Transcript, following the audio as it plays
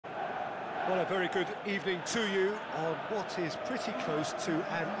Well, a very good evening to you on what is pretty close to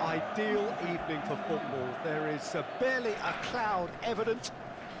an ideal evening for football. There is barely a cloud evident.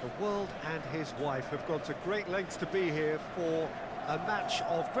 The world and his wife have gone to great lengths to be here for a match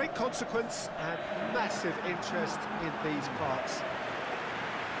of great consequence and massive interest in these parts.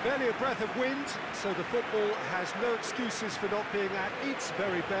 Barely a breath of wind, so the football has no excuses for not being at its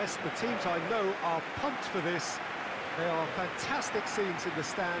very best. The teams I know are pumped for this. They are fantastic scenes in the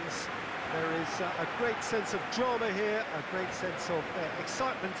stands. There is a great sense of drama here, a great sense of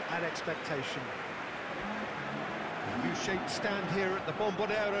excitement and expectation. A U-shaped stand here at the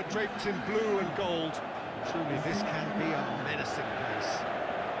Bombonera, draped in blue and gold. Truly, this can be a menacing place.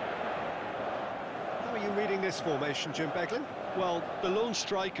 How are you reading this formation, Jim Beglin? Well, the lone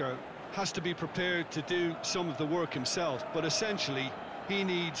striker has to be prepared to do some of the work himself, but essentially, he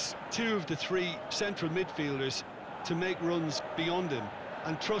needs two of the three central midfielders to make runs beyond him,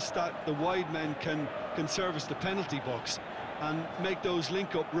 and trust that the wide men can service the penalty box and make those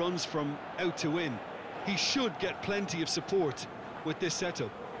link-up runs from out to in. He should get plenty of support with this setup.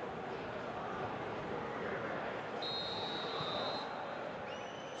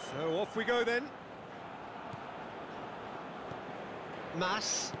 So off we go then.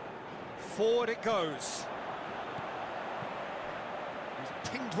 Mas, forward it goes.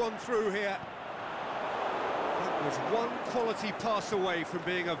 He's pinged one through here. Was one quality pass away from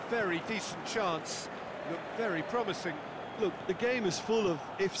being a very decent chance. Looked very promising. Look, the game is full of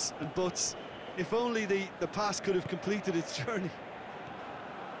ifs and buts. If only the pass could have completed its journey.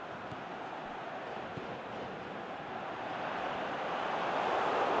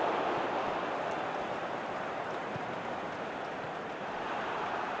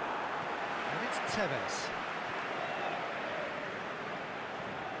 And it's Tevez.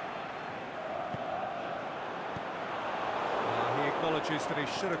 Acknowledges that he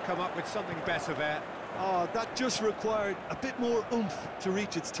should have come up with something better there. Oh, that just required a bit more oomph to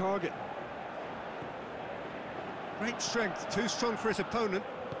reach its target. Great strength, too strong for his opponent.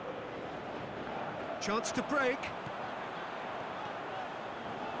 Chance to break.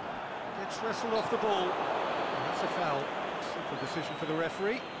 Gets wrestled off the ball. And that's a foul. Simple decision for the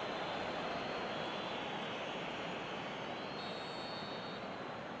referee.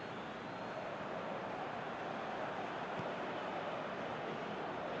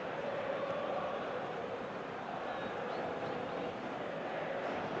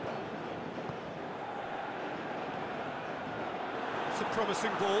 A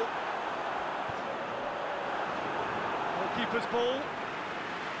promising ball. Goalkeeper's ball.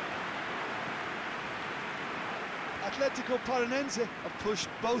 Atletico Paranense have pushed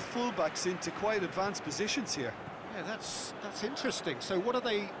both fullbacks into quite advanced positions here. Yeah, that's interesting. So what are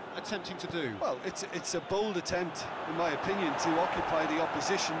they attempting to do? Well, it's a bold attempt, in my opinion, to occupy the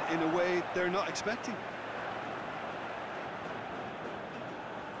opposition in a way they're not expecting.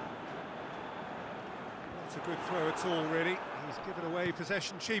 Not a good throw at all, really. He's given away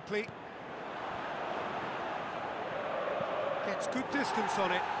possession cheaply. Gets good distance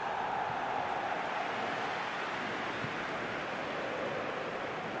on it.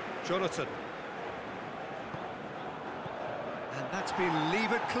 Jonathan. And that's been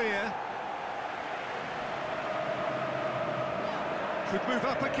levered clear. Could move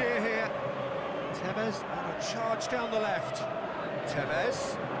up a gear here. Tevez on a charge down the left.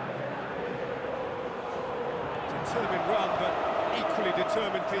 Tevez. Determined run, but equally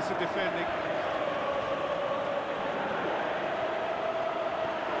determined piece of defending.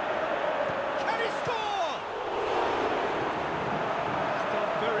 Can he score? He's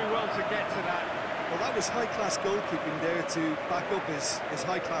done very well to get to that. Well, that was high-class goalkeeping there to back up his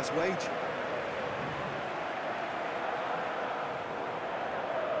high-class wage.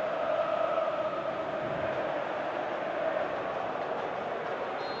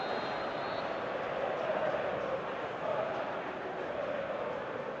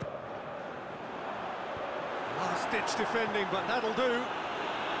 Last-ditch defending, but that'll do.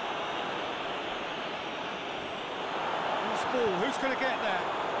 Who's ball? Who's going to get there?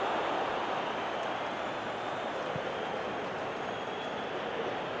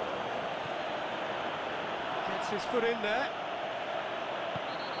 Gets his foot in there.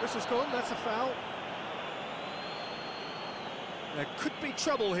 This has gone, that's a foul. There could be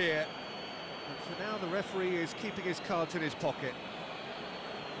trouble here. But for now, the referee is keeping his cards in his pocket.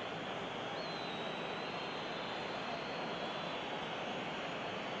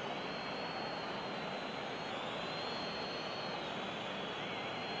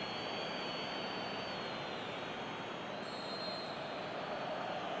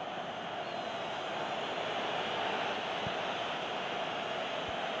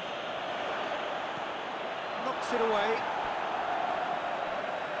 Knocks it away.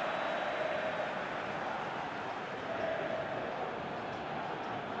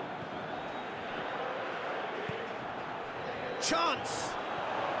 Chance!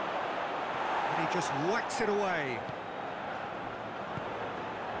 And he just whacks it away.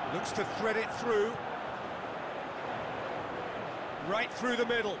 Looks to thread it through. Right through the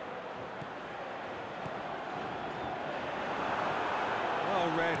middle.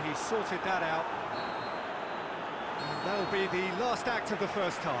 Well read, he sorted that out. And that'll be the last act of the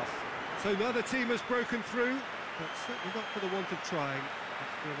first half. So neither team has broken through, but certainly not for the want of trying.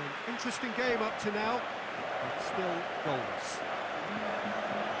 It's been an interesting game up to now, but still goalless.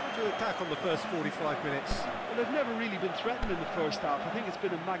 How do you look back on the first 45 minutes? Well, they've never really been threatened in the first half. I think it's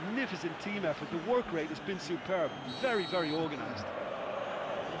been a magnificent team effort. The work rate has been superb. Very, very organised.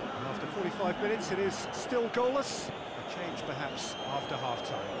 After 45 minutes, it is still goalless. A change, perhaps, after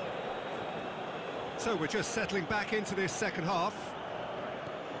half-time. So we're just settling back into this second half.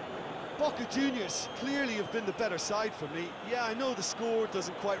 Boca Juniors clearly have been the better side for me. Yeah, I know the score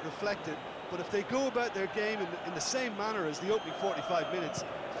doesn't quite reflect it, but if they go about their game in the same manner as the opening 45 minutes,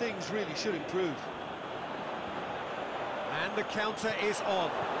 things really should improve. And the counter is on.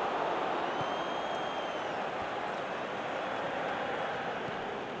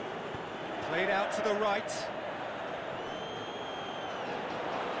 Played out to the right.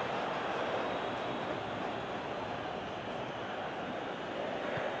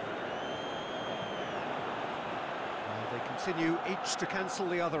 They continue each to cancel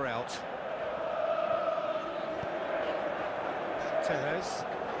the other out. Tevez.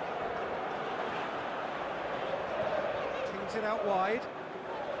 Tings it out wide.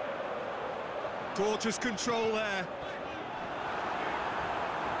 Gorgeous control there.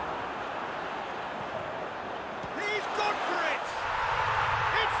 He's gone for it!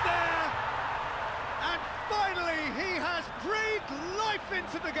 It's there! And finally he has breathed life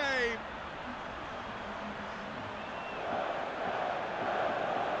into the game!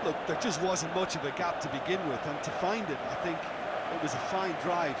 Look, there just wasn't much of a gap to begin with, and to find it, I think it was a fine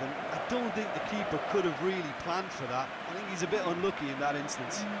drive, and I don't think the keeper could have really planned for that. I think he's a bit unlucky in that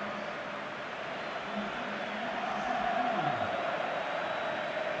instance.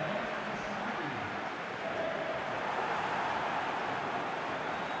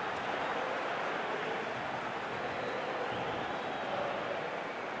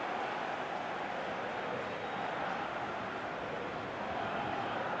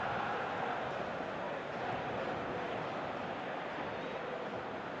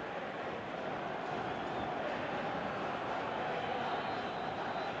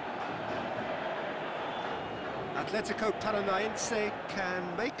 Atletico Paranaense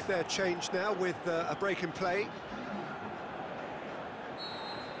can make their change now with a break in play.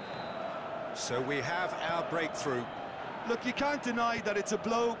 So we have our breakthrough. Look, you can't deny that it's a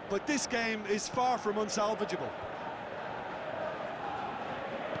blow, but this game is far from unsalvageable.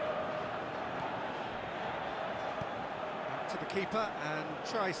 Back to the keeper and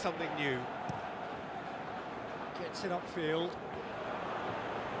try something new. Gets it upfield.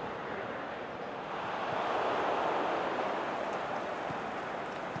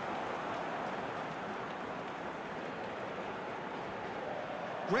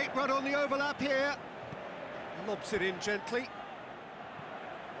 Great run on the overlap here. Lobs it in gently.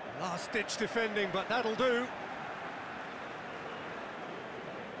 Last-ditch defending, but that'll do.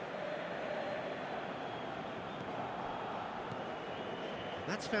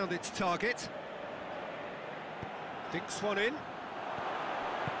 That's found its target. Dinks one in.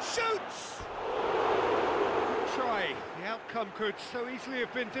 Shoots! Good try. The outcome could so easily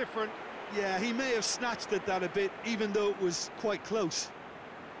have been different. Yeah, he may have snatched at that a bit, even though it was quite close.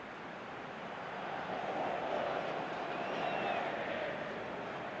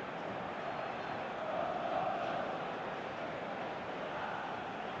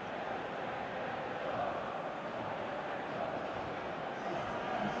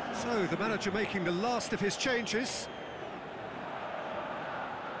 So, the manager making the last of his changes.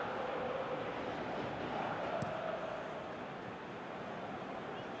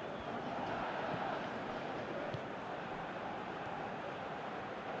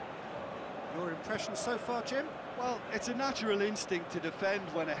 Your impression so far, Jim? Well, it's a natural instinct to defend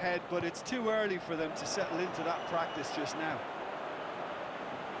when ahead, but it's too early for them to settle into that practice just now.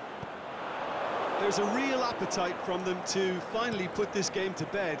 There's a real appetite from them to finally put this game to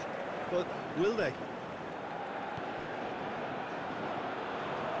bed, but will they?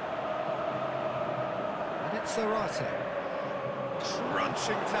 And it's Zarate.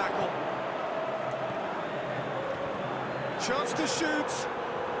 Crunching tackle. Chance to shoot.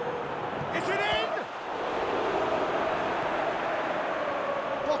 Is it in?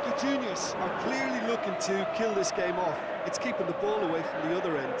 Juniors are clearly looking to kill this game off. It's keeping the ball away from the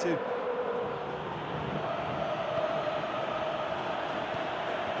other end too.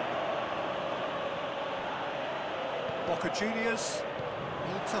 Boca Juniors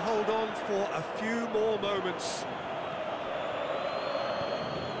need to hold on for a few more moments.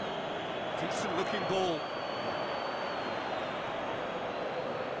 Decent looking ball.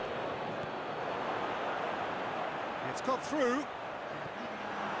 It's got through.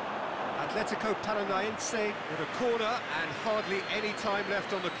 Atletico Paranaense with a corner and hardly any time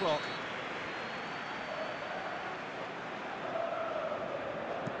left on the clock.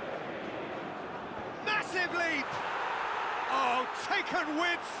 Massive leap! Oh, taken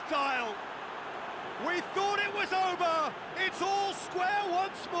with style! We thought it was over! It's all square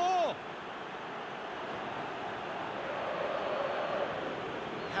once more!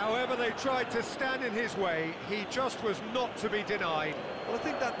 However they tried to stand in his way, he just was not to be denied. Well, I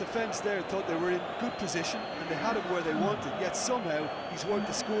think that defence there thought they were in good position and they had him where they wanted, yet somehow he's worked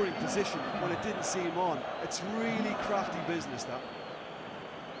the scoring position when it didn't see him on. It's really crafty business, that.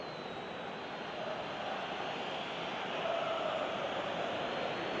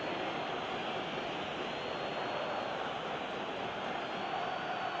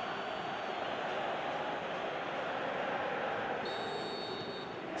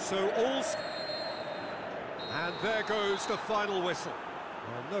 So and there goes the final whistle.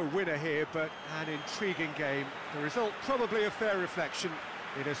 Well, no winner here, but an intriguing game. The result probably a fair reflection.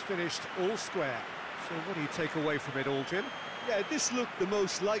 It has finished all square. So what do you take away from it all, Jim? Yeah, this looked the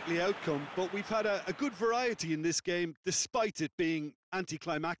most likely outcome, but we've had a good variety in this game, despite it being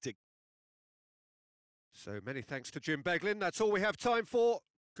anticlimactic. So many thanks to Jim Beglin. That's all we have time for.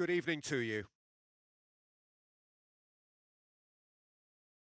 Good evening to you.